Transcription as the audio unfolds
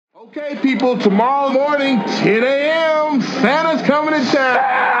Okay, people, tomorrow morning, 10 a.m., Santa's coming to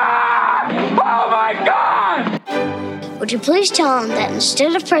town. Oh, my God! Would you please tell him that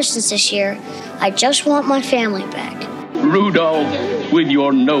instead of presents this year, I just want my family back? Rudolph, with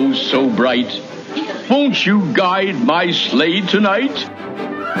your nose so bright, won't you guide my sleigh tonight?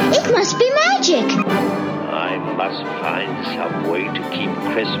 It must be magic. I must find some way to keep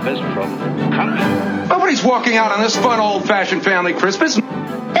Christmas from coming. Nobody's walking out on this fun, old-fashioned family Christmas.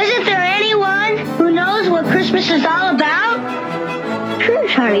 Isn't there anyone who knows what Christmas is all about? Sure,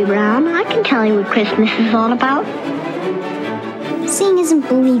 Charlie Brown. I can tell you what Christmas is all about. Seeing isn't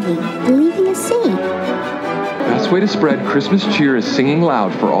believing. Believing is seeing. Best way to spread Christmas cheer is singing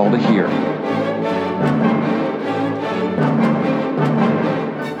loud for all to hear.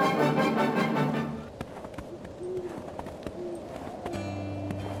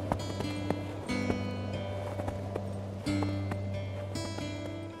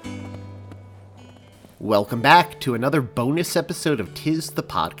 Welcome back to another bonus episode of 'Tis the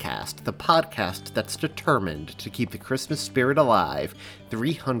podcast that's determined to keep the Christmas spirit alive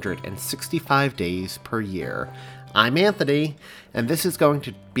 365 days per year. I'm Anthony, and this is going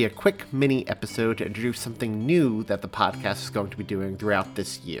to be a quick mini episode to introduce something new that the podcast is going to be doing throughout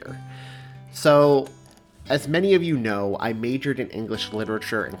this year. So, as many of you know, I majored in English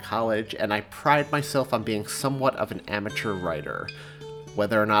literature in college, and I pride myself on being somewhat of an amateur writer.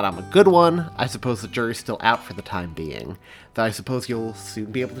 Whether or not I'm a good one, I suppose the jury's still out for the time being, though I suppose you'll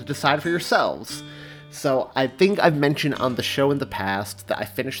soon be able to decide for yourselves. So I think I've mentioned on the show in the past that I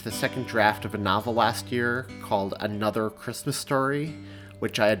finished the second draft of a novel last year called Another Christmas Story,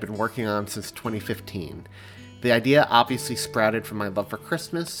 which I had been working on since 2015. The idea obviously sprouted from my love for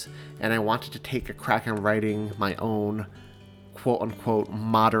Christmas, and I wanted to take a crack at writing my own quote-unquote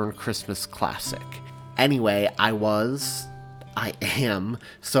modern Christmas classic. Anyway, I am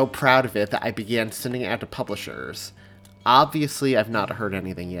so proud of it that I began sending it out to publishers. Obviously, I've not heard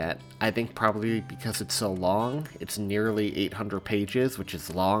anything yet. I think probably because it's so long. It's nearly 800 pages, which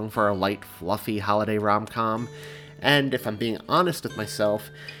is long for a light, fluffy holiday rom-com. And if I'm being honest with myself,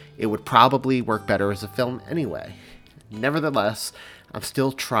 it would probably work better as a film anyway. Nevertheless, I'm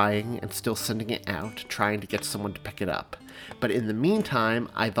still trying and still sending it out, trying to get someone to pick it up. But in the meantime,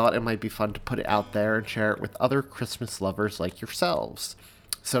 I thought it might be fun to put it out there and share it with other Christmas lovers like yourselves.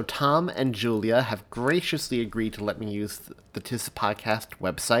 So Tom and Julia have graciously agreed to let me use the Tis the Podcast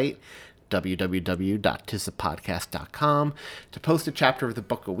website, www.tisthepodcast.com, to post a chapter of the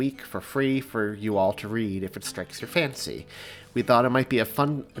book a week for free for you all to read if it strikes your fancy. We thought it might be a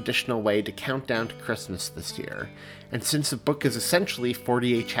fun additional way to count down to Christmas this year. And since the book is essentially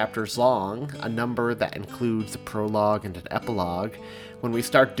 48 chapters long, a number that includes a prologue and an epilogue, when we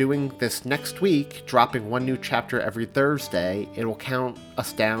start doing this next week, dropping one new chapter every Thursday, it will count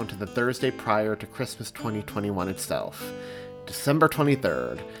us down to the Thursday prior to Christmas 2021 itself, December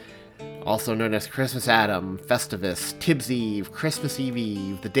 23rd. Also known as Christmas Adam, Festivus, Tibbs Eve, Christmas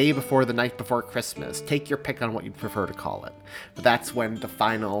Eve, the day before the night before Christmas. Take your pick on what you'd prefer to call it. But that's when the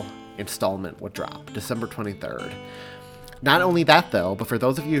final installment would drop, December 23rd. Not only that though, but for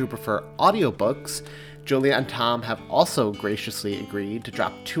those of you who prefer audiobooks, Julia and Tom have also graciously agreed to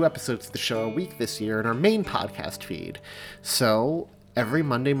drop 2 episodes of the show a week this year in our main podcast feed. So every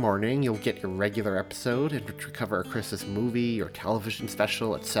Monday morning, you'll get your regular episode in which we cover a Christmas movie or television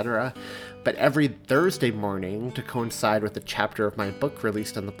special, etc. But every Thursday morning, to coincide with a chapter of my book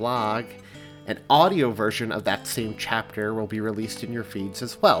released on the blog, an audio version of that same chapter will be released in your feeds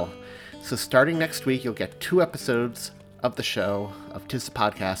as well. So starting next week, you'll get 2 episodes of the show of 'Tis the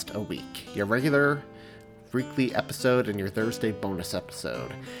Podcast a week. Your regular weekly episode and your Thursday bonus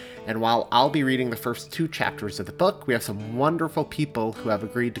episode. And while I'll be reading the first 2 chapters of the book, we have some wonderful people who have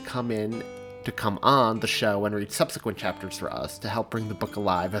agreed to come on the show and read subsequent chapters for us to help bring the book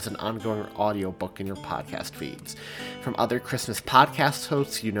alive as an ongoing audiobook in your podcast feeds. From other Christmas podcast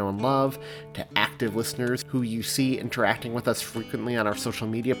hosts you know and love, to active listeners who you see interacting with us frequently on our social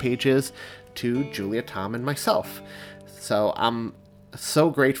media pages, to Julia, Tom, and myself. So I'm so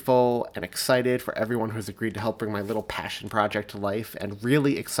grateful and excited for everyone who's agreed to help bring my little passion project to life, and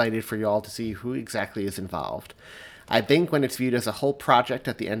really excited for you all to see who exactly is involved. I think when it's viewed as a whole project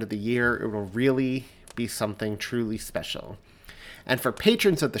at the end of the year, it will really be something truly special. And for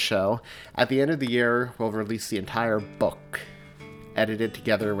patrons of the show, at the end of the year, we'll release the entire book, edited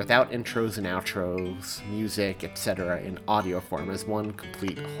together without intros and outros, music, etc. in audio form as one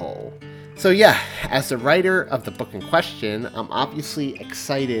complete whole. So yeah, as the writer of the book in question, I'm obviously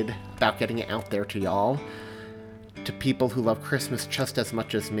excited about getting it out there to y'all. to people who love Christmas just as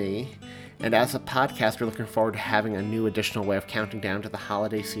much as me. And as a podcast, we're looking forward to having a new additional way of counting down to the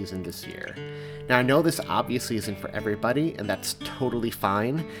holiday season this year. Now, I know this obviously isn't for everybody, and that's totally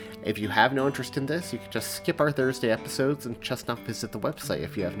fine. If you have no interest in this, you can just skip our Thursday episodes and just not visit the website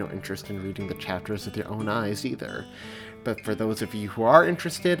if you have no interest in reading the chapters with your own eyes either. But for those of you who are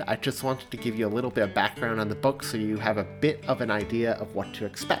interested, I just wanted to give you a little bit of background on the book so you have a bit of an idea of what to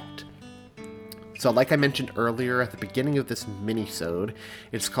expect. So like I mentioned earlier at the beginning of this mini-sode,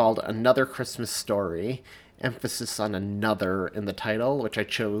 it's called Another Christmas Story, emphasis on another in the title, which I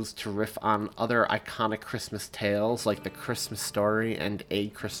chose to riff on other iconic Christmas tales like The Christmas Story and A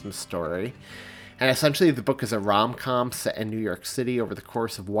Christmas Story. And essentially the book is a rom-com set in New York City over the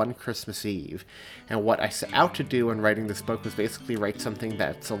course of one Christmas Eve. And what I set out to do in writing this book was basically write something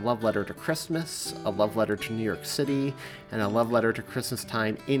that's a love letter to Christmas, a love letter to New York City, and a love letter to Christmas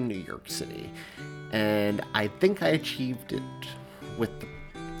time in New York City. And I think I achieved it with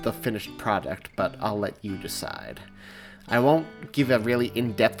the finished product, but I'll let you decide. I won't give a really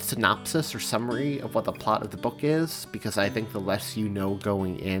in-depth synopsis or summary of what the plot of the book is, because I think the less you know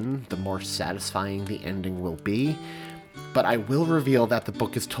going in, the more satisfying the ending will be. But I will reveal that the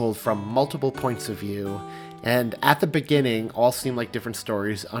book is told from multiple points of view, and at the beginning, all seem like different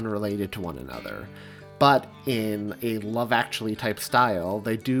stories unrelated to one another. But in a Love Actually type style,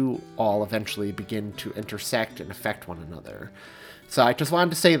 they do all eventually begin to intersect and affect one another. So I just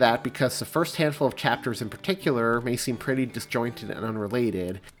wanted to say that because the first handful of chapters in particular may seem pretty disjointed and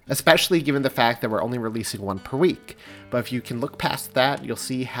unrelated, especially given the fact that we're only releasing one per week. But if you can look past that, you'll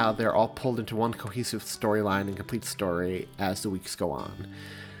see how they're all pulled into one cohesive storyline and complete story as the weeks go on.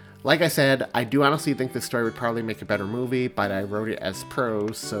 Like I said, I do honestly think this story would probably make a better movie, but I wrote it as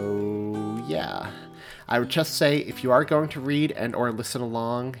prose, so yeah. I would just say, if you are going to read and or listen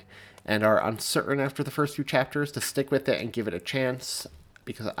along, and are uncertain after the first few chapters, to stick with it and give it a chance,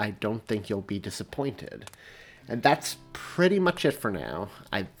 because I don't think you'll be disappointed. And that's pretty much it for now,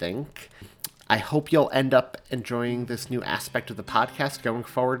 I think. I hope you'll end up enjoying this new aspect of the podcast going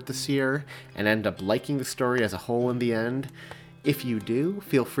forward this year, and end up liking the story as a whole in the end. If you do,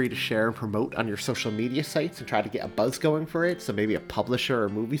 feel free to share and promote on your social media sites and try to get a buzz going for it, so maybe a publisher or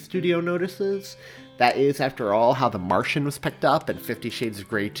movie studio notices. That is, after all, how The Martian was picked up, and 50 Shades of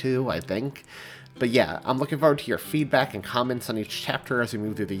Grey too, I think. But yeah, I'm looking forward to your feedback and comments on each chapter as we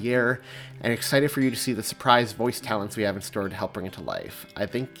move through the year, and excited for you to see the surprise voice talents we have in store to help bring it to life.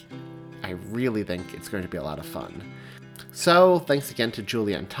 I really think it's going to be a lot of fun. So, thanks again to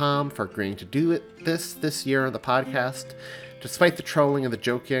Julia and Tom for agreeing to do this year on the podcast. Despite the trolling and the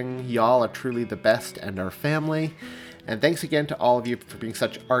joking, y'all are truly the best and our family. And thanks again to all of you for being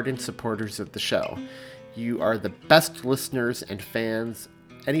such ardent supporters of the show. You are the best listeners and fans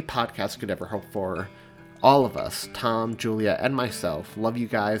any podcast could ever hope for. All of us, Tom, Julia, and myself, love you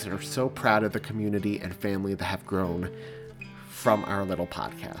guys and are so proud of the community and family that have grown from our little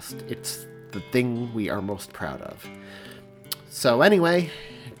podcast. It's the thing we are most proud of. So anyway,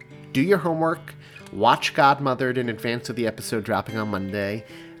 do your homework, watch Godmothered in advance of the episode dropping on Monday,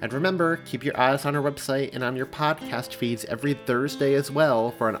 and remember, keep your eyes on our website and on your podcast feeds every Thursday as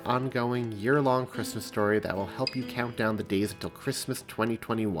well for an ongoing year-long Christmas story that will help you count down the days until Christmas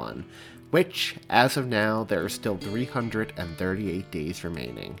 2021, which, as of now, there are still 338 days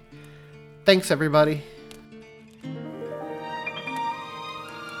remaining. Thanks, everybody!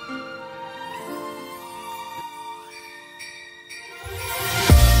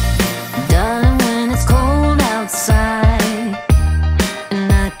 Darling, when it's cold outside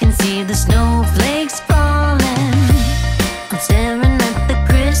and I can see the snowflakes falling, I'm staring at the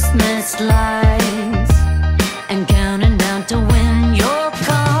Christmas lights and counting down to when you're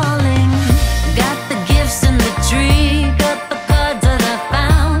calling. Got the gifts in the tree, got the cards that I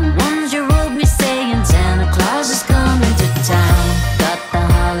found, ones you wrote me saying Santa Claus is coming to town. Got the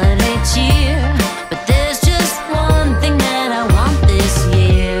holiday cheer, but there's just one thing that I want this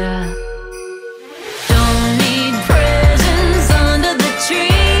year. Don't need presents under the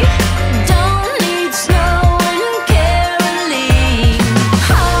tree, don't need snow and caroling.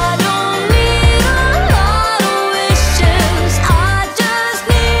 I don't need a lot of wishes, I just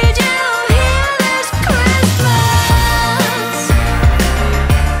need you here this Christmas.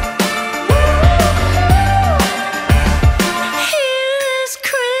 Here this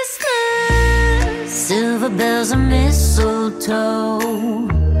Christmas. Silver bells and mistletoe,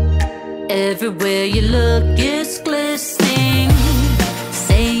 everywhere you look it's